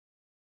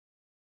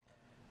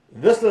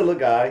This little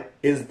guy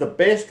is the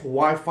best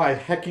Wi-Fi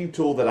hacking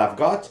tool that I've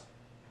got,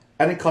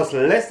 and it costs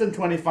less than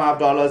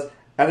 $25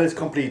 and is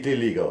completely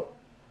legal.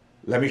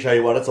 Let me show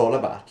you what it's all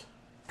about.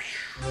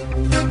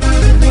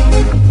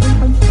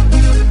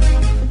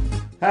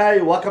 Hey,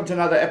 welcome to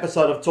another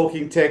episode of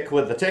Talking Tech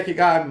with the Techie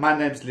Guy. My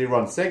name's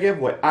Liron Segev,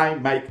 where I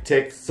make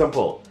tech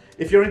simple.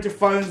 If you're into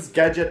phones,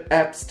 gadget,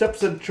 apps,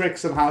 tips and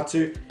tricks on how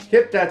to,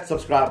 hit that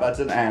subscribe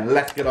button and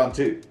let's get on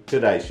to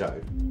today's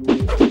show.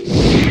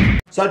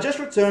 So I just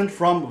returned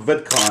from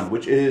VidCon,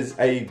 which is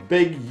a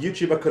big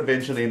YouTuber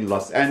convention in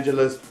Los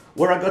Angeles,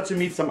 where I got to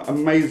meet some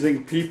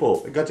amazing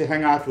people. I got to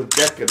hang out with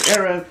Jack and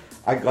Aaron.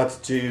 I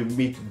got to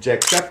meet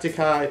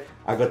Jacksepticeye.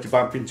 I got to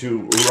bump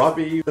into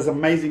Robbie. There's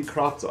amazing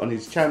crafts on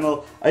his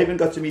channel. I even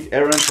got to meet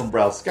Aaron from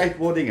Brow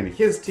Skateboarding and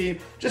his team.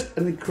 Just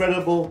an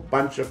incredible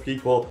bunch of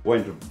people.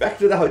 Went back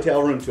to the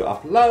hotel room to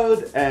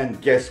upload, and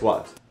guess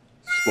what?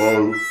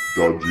 Slow,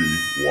 dodgy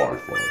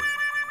Wi-Fi.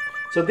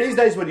 So these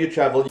days when you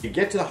travel, you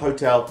get to the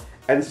hotel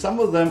and some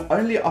of them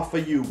only offer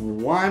you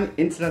one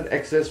internet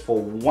access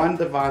for one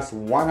device,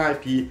 one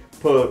IP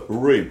per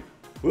room.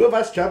 Who of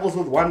us travels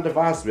with one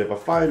device? We have a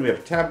phone, we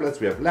have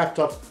tablets, we have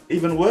laptops.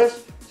 Even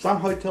worse,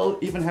 some hotels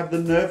even have the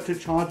nerve to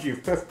charge you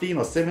 $15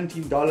 or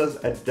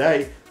 $17 a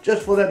day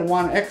just for that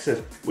one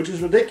access, which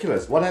is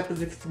ridiculous. What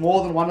happens if it's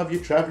more than one of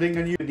you traveling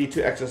and you need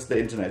to access the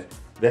internet?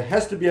 There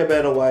has to be a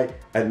better way,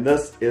 and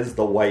this is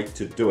the way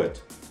to do it.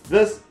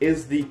 This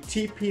is the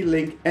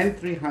TP-Link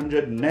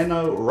N300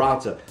 Nano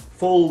router.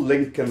 Full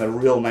link and the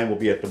real name will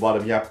be at the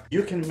bottom here.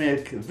 You can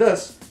make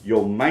this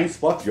your main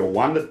spot, your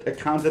one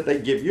account that they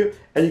give you,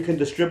 and you can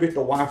distribute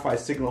the Wi-Fi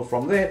signal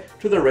from there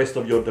to the rest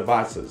of your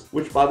devices,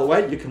 which by the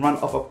way, you can run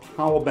off a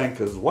power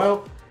bank as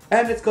well.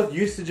 And it's got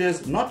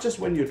usages not just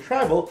when you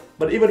travel,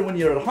 but even when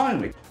you're at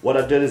home. What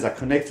I did is I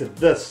connected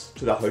this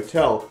to the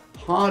hotel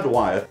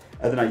hardwired,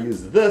 and then I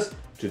used this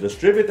to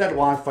distribute that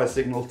Wi-Fi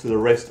signal to the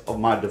rest of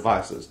my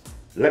devices.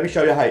 Let me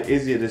show you how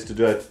easy it is to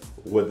do it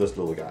with this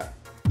little guy.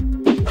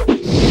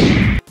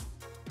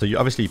 So you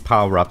obviously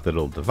power up the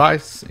little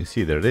device. You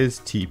see there it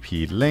is,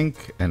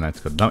 TP-Link, and it's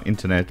got no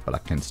internet, but I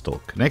can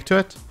still connect to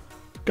it.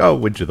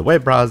 Go into the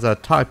web browser,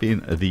 type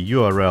in the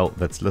URL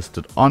that's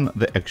listed on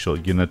the actual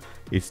unit.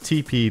 It's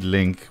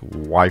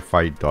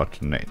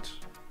TP-Link-Wifi.net.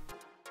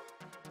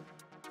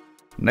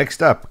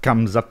 Next up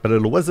comes up a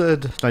little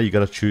wizard. Now you got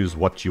to choose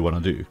what you want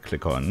to do.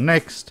 Click on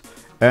next.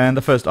 And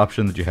the first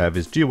option that you have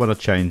is, do you want to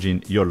change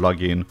in your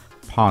login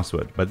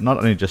password? But not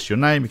only just your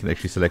name, you can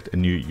actually select a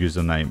new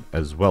username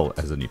as well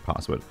as a new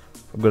password.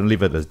 I'm going to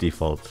leave it as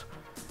default.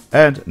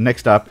 And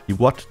next up,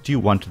 what do you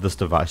want this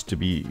device to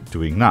be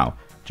doing now?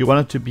 Do you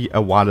want it to be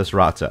a wireless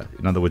router?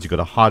 In other words, you've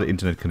got a hard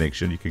internet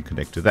connection, you can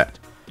connect to that.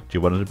 Do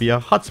you want it to be a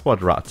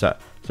hotspot router?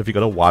 So if you've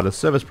got a wireless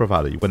service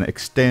provider, you want to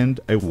extend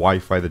a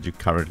Wi-Fi that you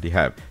currently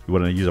have. You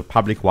want to use a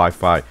public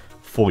Wi-Fi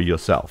for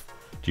yourself.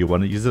 Do you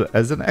want to use it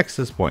as an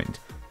access point?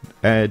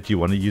 Do you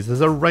want to use it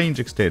as a range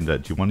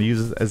extender? Do you want to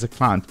use it as a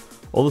client?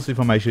 All this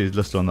information is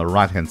listed on the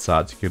right hand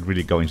side, so you can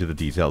really go into the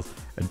details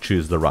and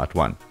choose the right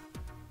one.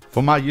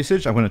 For my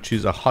usage, I'm going to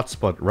choose a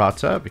hotspot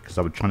router because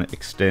I'm trying to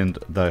extend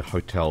the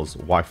hotel's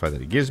Wi-Fi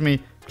that it gives me.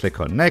 Click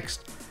on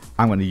next.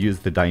 I'm going to use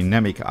the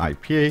dynamic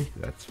IP.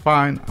 That's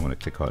fine. I'm going to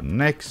click on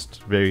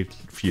next. Very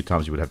few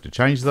times you would have to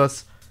change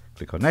this.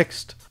 Click on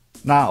next.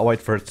 Now I'll wait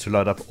for it to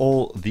load up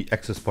all the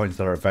access points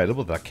that are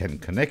available that I can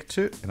connect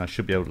to, and I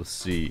should be able to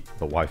see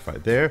the Wi-Fi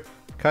there.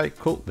 Okay,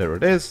 cool, there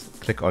it is.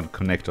 Click on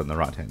connect on the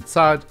right hand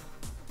side.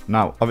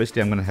 Now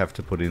obviously I'm going to have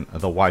to put in the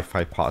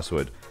Wi-Fi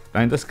password.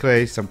 Now in this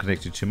case I'm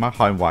connected to my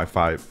home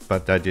Wi-Fi,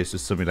 but the idea is to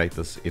simulate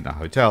this in a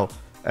hotel,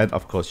 and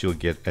of course you'll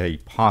get a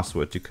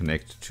password to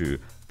connect to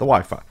the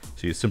Wi-Fi.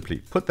 So you simply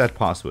put that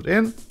password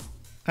in,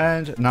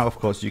 and now of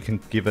course you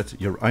can give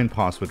it your own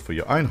password for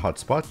your own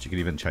hotspot. You can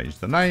even change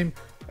the name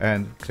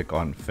and click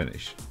on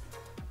finish.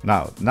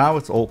 Now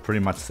it's all pretty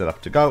much set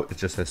up to go. It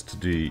just has to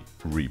be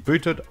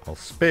rebooted. I'll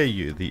spare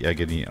you the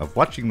agony of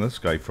watching this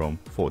go from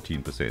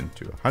 14%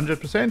 to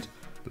 100%.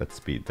 Let's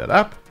speed that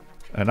up.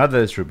 And now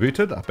that it's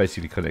rebooted, I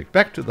basically connect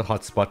back to the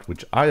hotspot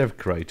which I have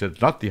created,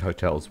 not the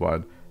hotel's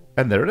one.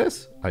 And there it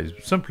is. I'm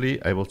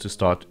simply able to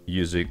start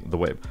using the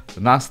web.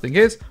 The nice thing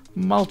is,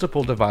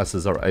 multiple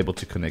devices are able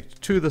to connect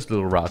to this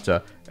little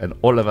router, and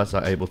all of us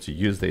are able to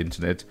use the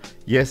internet.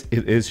 Yes,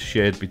 it is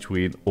shared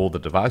between all the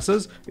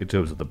devices in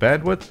terms of the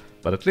bandwidth,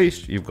 but at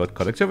least you've got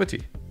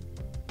connectivity.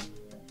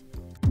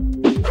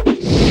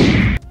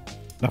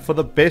 Now for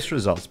the best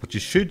results, what you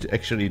should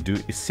actually do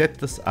is set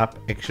this up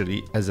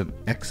actually as an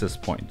access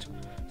point.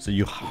 So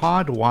you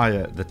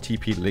hardwire the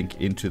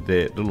TP-Link into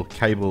their little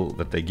cable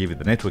that they give you,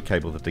 the network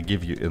cable that they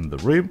give you in the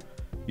room.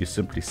 You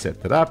simply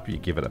set that up, you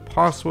give it a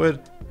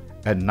password,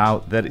 and now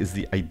that is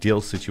the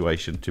ideal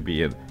situation to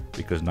be in,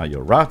 because now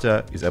your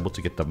router is able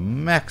to get the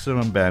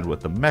maximum bandwidth,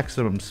 the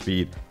maximum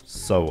speed,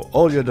 so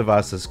all your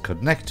devices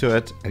connect to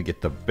it and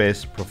get the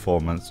best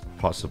performance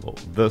possible.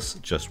 This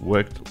just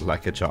worked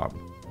like a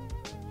charm.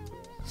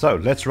 So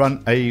let's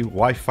run a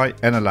Wi-Fi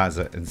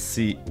analyzer and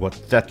see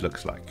what that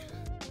looks like.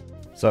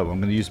 So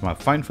I'm going to use my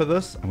phone for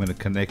this. I'm going to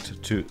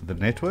connect to the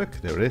network.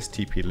 There it is,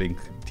 TP-Link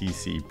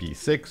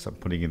TCP6. I'm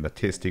putting in the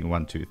testing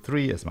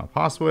 123 as my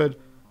password.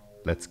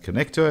 Let's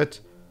connect to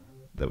it.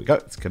 There we go,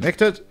 it's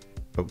connected.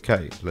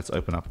 Okay, let's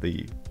open up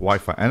the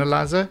Wi-Fi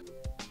analyzer.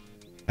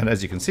 And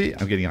as you can see,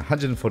 I'm getting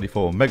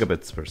 144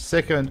 megabits per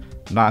second,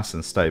 nice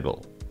and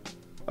stable.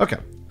 Okay,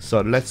 so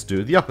let's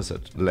do the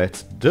opposite.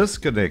 Let's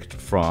disconnect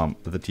from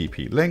the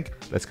TP-Link.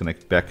 Let's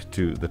connect back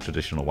to the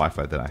traditional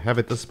Wi-Fi that I have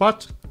at the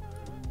spot.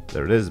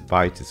 There it is,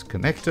 byte is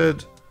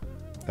connected.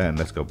 And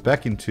let's go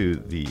back into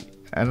the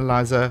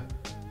analyzer.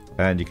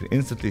 And you can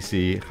instantly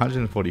see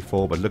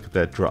 144, but look at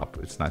that drop.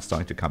 It's now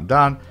starting to come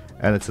down,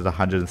 and it's at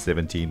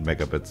 117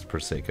 megabits per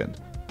second.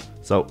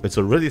 So it's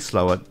already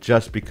slower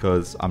just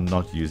because I'm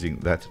not using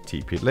that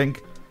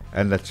TP-Link.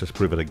 And let's just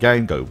prove it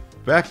again. Go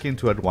back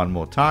into it one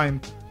more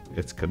time.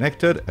 It's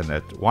connected, and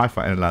that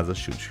Wi-Fi analyzer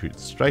should shoot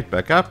straight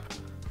back up,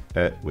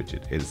 which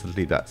it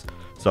instantly does.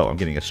 So I'm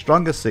getting a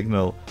stronger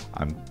signal.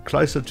 I'm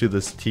closer to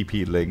this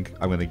TP-Link.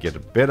 I'm going to get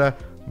a better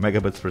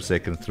megabits per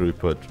second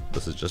throughput.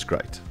 This is just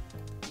great.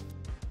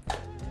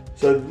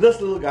 So this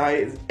little guy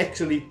is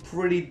actually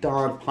pretty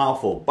darn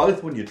powerful,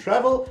 both when you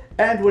travel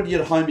and when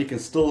you're at home you can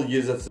still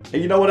use it.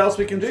 And you know what else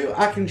we can do?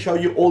 I can show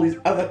you all these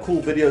other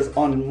cool videos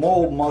on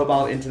more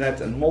mobile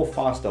internet and more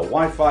faster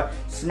Wi-Fi.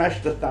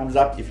 Smash the thumbs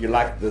up if you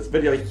like this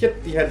video,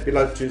 hit the head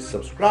below to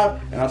subscribe,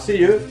 and I'll see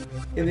you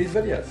in these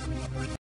videos.